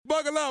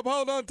Buckle up.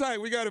 Hold on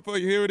tight. We got it for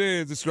you. Here it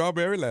is, the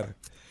Strawberry Letter.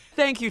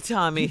 Thank you,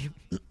 Tommy.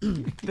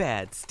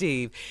 Bad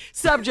Steve.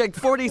 Subject,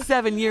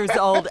 47 years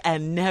old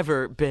and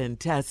never been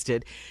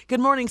tested. Good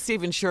morning,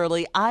 Steve and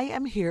Shirley. I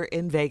am here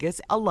in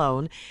Vegas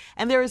alone,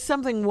 and there is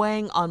something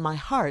weighing on my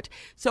heart,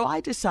 so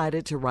I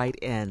decided to write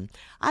in.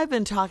 I've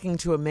been talking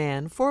to a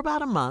man for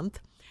about a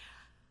month.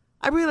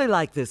 I really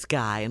like this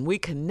guy, and we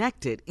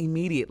connected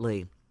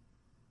immediately.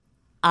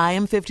 I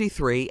am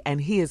 53 and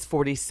he is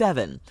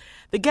 47.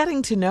 The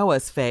getting to know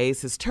us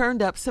phase has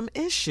turned up some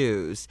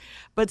issues,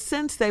 but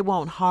since they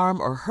won't harm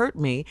or hurt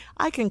me,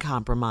 I can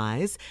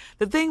compromise.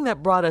 The thing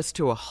that brought us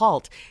to a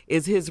halt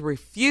is his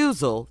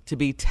refusal to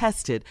be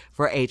tested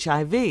for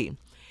HIV.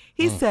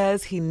 He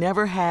says he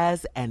never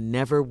has and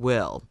never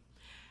will.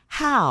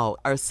 How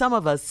are some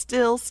of us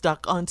still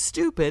stuck on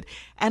stupid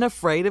and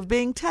afraid of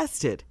being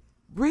tested?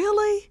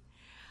 Really?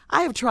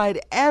 I have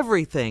tried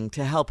everything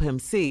to help him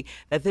see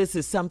that this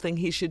is something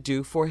he should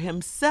do for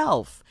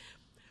himself.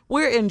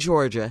 We're in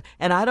Georgia,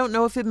 and I don't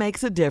know if it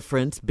makes a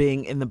difference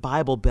being in the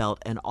Bible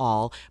Belt and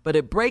all, but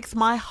it breaks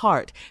my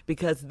heart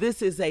because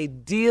this is a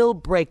deal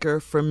breaker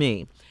for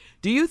me.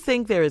 Do you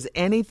think there is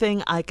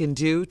anything I can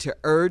do to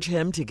urge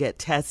him to get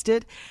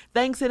tested?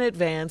 Thanks in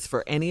advance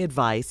for any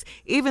advice.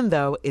 Even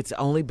though it's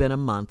only been a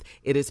month,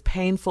 it is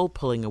painful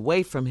pulling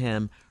away from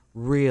him,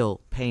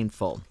 real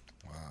painful.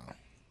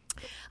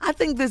 I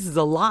think this is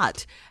a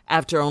lot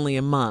after only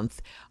a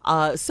month.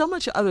 So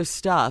much other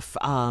stuff,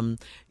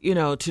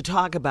 to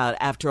talk about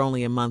after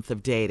only a month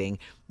of dating.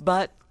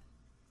 But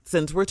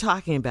since we're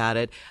talking about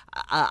it,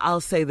 I'll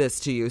say this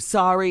to you.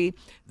 Sorry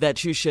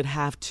that you should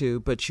have to,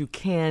 but you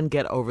can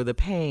get over the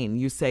pain.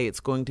 You say it's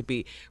going to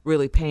be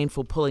really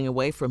painful pulling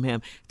away from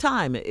him.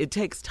 It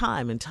takes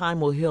time, and time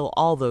will heal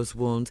all those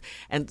wounds.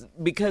 And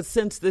because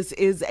since this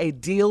is a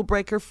deal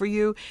breaker for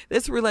you,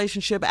 this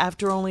relationship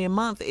after only a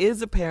month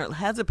has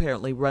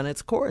apparently run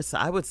its course,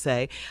 I would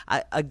say.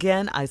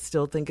 I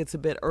still think it's a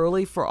bit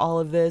early for all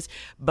of this,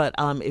 but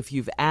if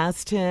you've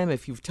asked him,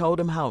 if you've told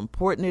him how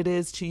important it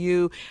is to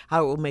you,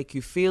 how it will make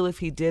you feel if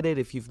he did it,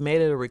 if you've made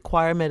it a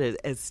requirement,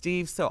 as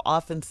Steve so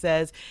often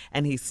says,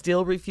 and he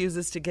still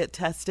refuses to get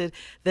tested,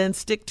 then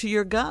stick to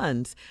your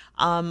guns.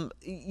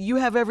 You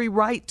have every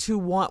right to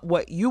want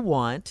what you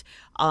want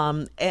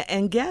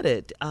and get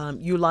it.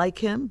 You like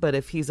him, but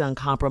if he's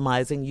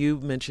uncompromising, you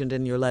mentioned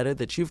in your letter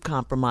that you've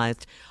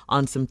compromised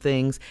on some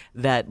things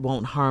that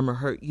won't harm or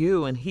hurt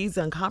you, and he's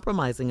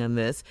uncompromising on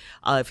this.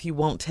 If he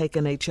won't take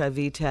an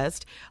HIV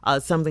test,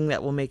 something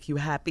that will make you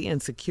happy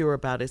and secure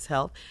about his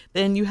health,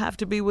 then you have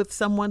to be with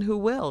someone who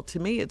will. To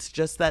me, it's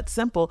just that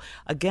simple.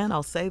 Again,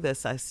 I'll say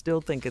this, I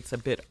still think it's a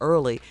bit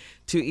early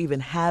to even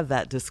have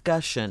that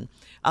discussion.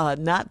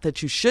 Not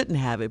that you shouldn't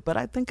have it, but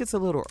I think it's a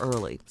little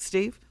early.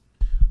 Steve?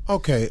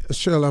 Okay,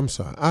 Shirley, I'm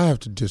sorry. I have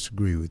to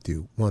disagree with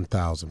you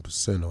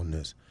 1,000% on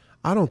this.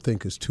 I don't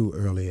think it's too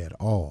early at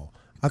all.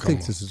 I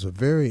think this is a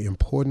very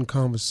important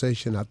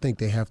conversation. I think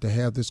they have to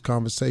have this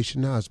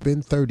conversation now. It's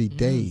been 30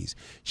 days.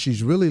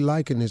 She's really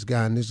liking this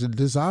guy, and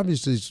this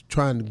obviously is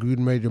trying to get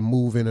ready to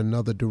move in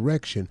another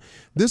direction.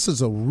 This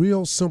is a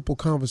real simple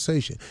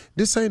conversation.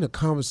 This ain't a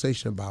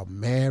conversation about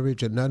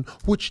marriage or nothing,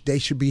 which they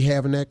should be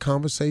having that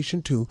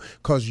conversation too,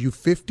 because you're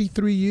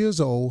 53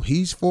 years old,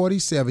 he's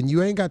 47.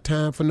 You ain't got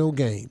time for no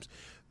games.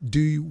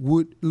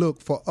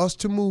 Look, for us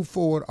to move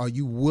forward, are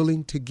you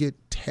willing to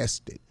get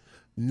tested?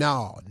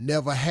 No,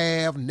 never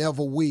have,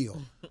 never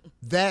will.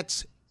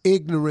 That's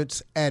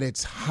ignorance at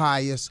its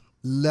highest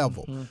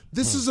level.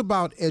 This is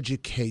about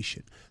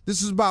education.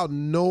 This is about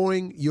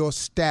knowing your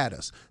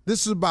status.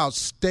 This is about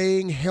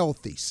staying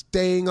healthy,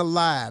 staying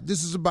alive.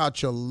 This is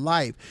about your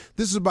life.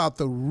 This is about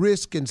the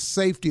risk and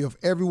safety of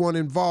everyone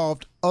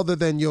involved other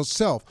than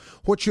yourself.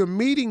 What you're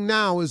meeting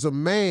now is a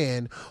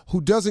man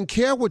who doesn't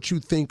care what you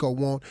think or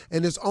want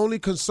and is only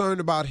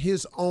concerned about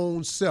his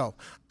own self.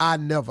 I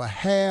never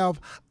have,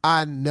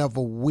 I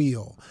never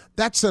will.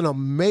 That's an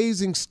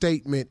amazing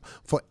statement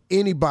for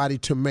anybody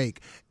to make.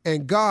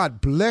 And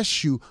God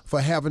bless you for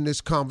having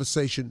this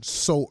conversation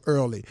so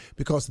early,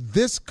 because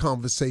this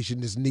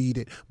conversation is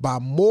needed by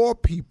more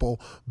people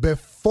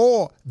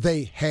before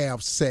they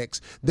have sex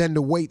than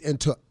to wait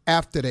until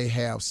after they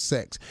have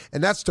sex.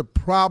 And that's the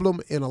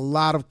problem in a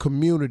lot of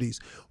communities.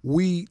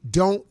 We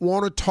don't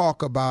want to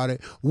talk about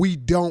it. We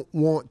don't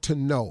want to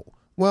know.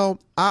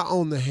 Well, I,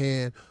 on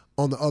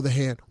the other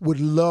hand, would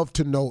love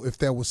to know if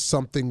there was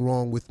something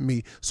wrong with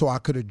me so I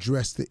could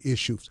address the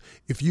issues.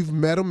 If you've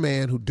met a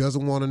man who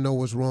doesn't want to know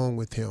what's wrong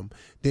with him,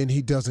 then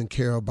he doesn't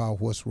care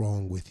about what's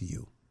wrong with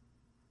you.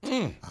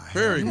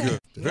 Very good.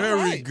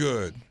 Very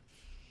good.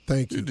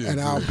 Thank you.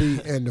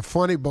 And the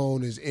funny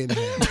bone is in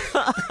here.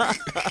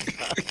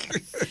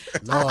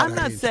 I'm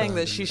not saying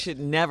that she should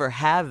never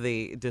have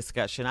the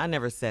discussion. I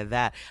never said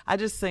that. I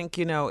just think,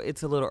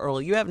 it's a little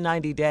early. You have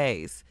 90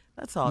 days.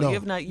 That's all. You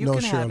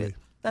can have it.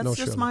 That's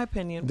just my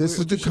opinion. This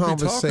is the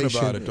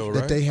conversation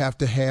that they have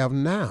to have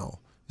now.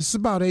 This is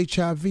about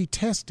HIV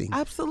testing.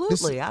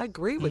 Absolutely. I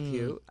agree with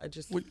you.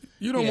 Well,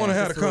 you don't want to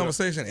have the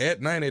conversation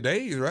at 90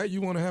 days, right?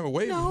 You want to have a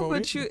wait No, before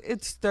but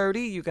it's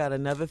 30. You got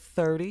another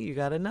 30. You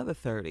got another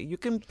 30. You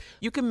can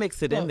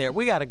mix it in there.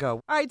 We got to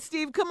go. All right,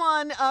 Steve, come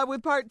on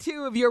with part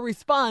 2 of your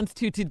response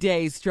to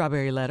today's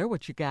Strawberry Letter.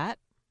 What you got?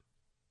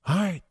 All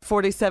right.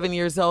 47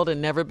 years old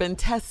and never been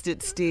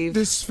tested, Steve.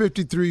 This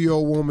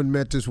 53-year-old woman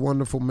met this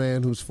wonderful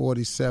man who's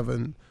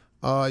 47.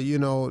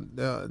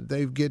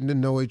 They've getting to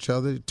know each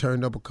other. It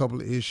turned up a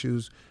couple of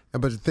issues.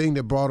 But the thing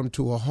that brought him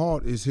to a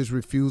halt is his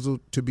refusal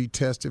to be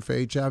tested for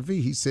HIV.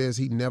 He says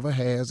he never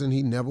has and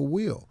he never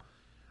will.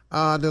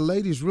 The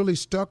lady's really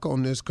stuck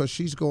on this because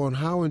she's going,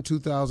 how in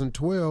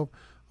 2012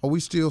 are we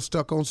still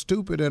stuck on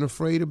stupid and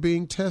afraid of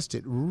being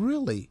tested?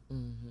 Really?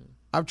 Mm-hmm.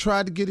 I've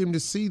tried to get him to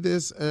see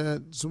this.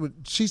 So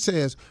she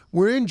says,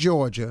 we're in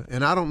Georgia,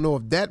 and I don't know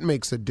if that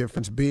makes a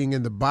difference being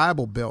in the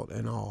Bible Belt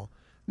and all.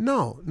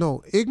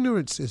 No,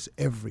 ignorance is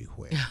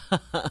everywhere.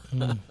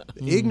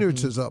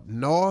 Ignorance is up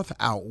north,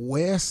 out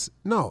west.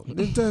 No,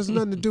 it has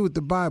nothing to do with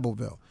the Bible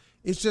Belt.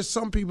 It's just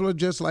some people are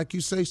just, like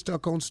you say,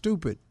 stuck on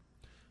stupid.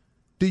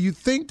 Do you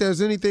think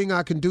there's anything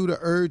I can do to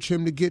urge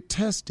him to get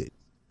tested?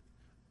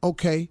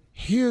 Okay,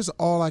 here's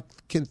all I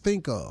can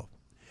think of.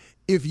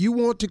 If you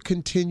want to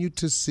continue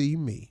to see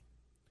me,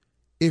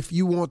 if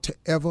you want to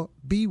ever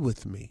be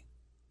with me,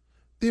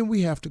 then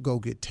we have to go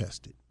get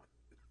tested.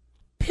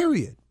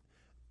 Period.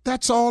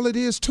 That's all it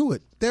is to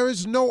it. There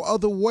is no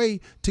other way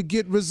to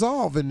get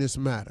resolved in this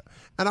matter.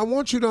 And I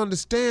want you to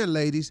understand,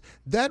 ladies,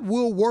 that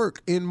will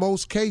work in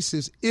most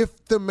cases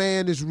if the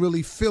man is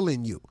really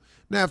feeling you.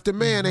 Now, if the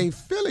man ain't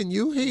feeling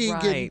you, he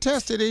ain't getting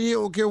tested, and he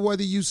don't care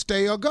whether you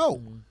stay or go.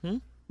 Mm-hmm.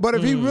 But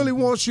if he really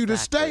wants you to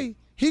stay,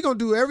 he going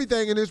to do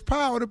everything in his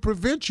power to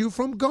prevent you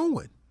from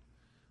going.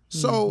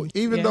 So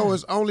even though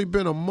it's only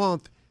been a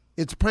month,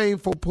 it's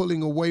painful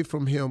pulling away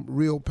from him,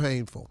 real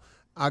painful.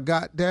 I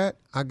got that.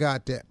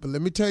 But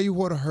let me tell you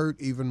what'll hurt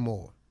even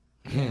more.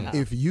 Yeah.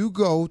 If you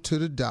go to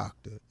the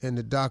doctor and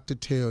the doctor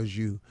tells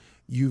you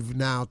you've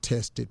now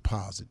tested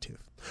positive,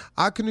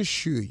 I can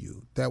assure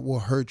you that will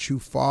hurt you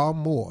far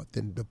more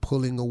than the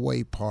pulling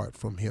away part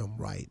from him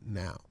right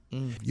now.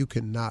 You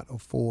cannot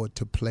afford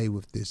to play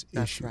with this issue.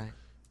 That's right.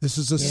 This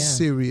is a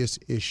serious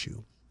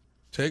issue.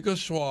 Take a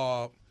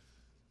swab.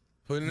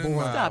 Put it in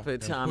mouth. Stop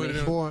it, Tommy.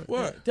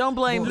 What? Don't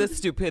blame this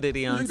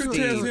stupidity on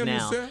Steve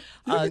now.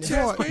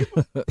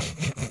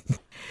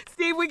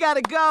 Steve, we got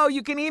to go.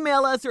 You can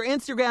email us or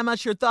Instagram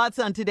us your thoughts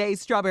on today's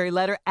Strawberry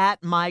Letter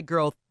at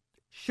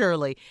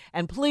MyGirlShirley.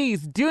 And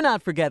please do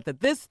not forget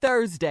that this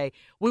Thursday,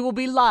 we will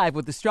be live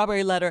with the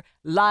Strawberry Letter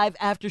live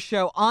after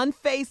show on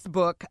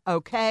Facebook,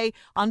 okay?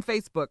 On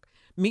Facebook.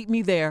 Meet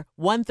me there,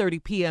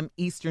 1:30 p.m.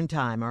 Eastern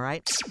Time, all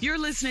right? You're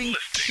listening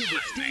to the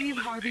Steve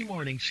Harvey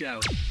Morning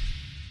Show.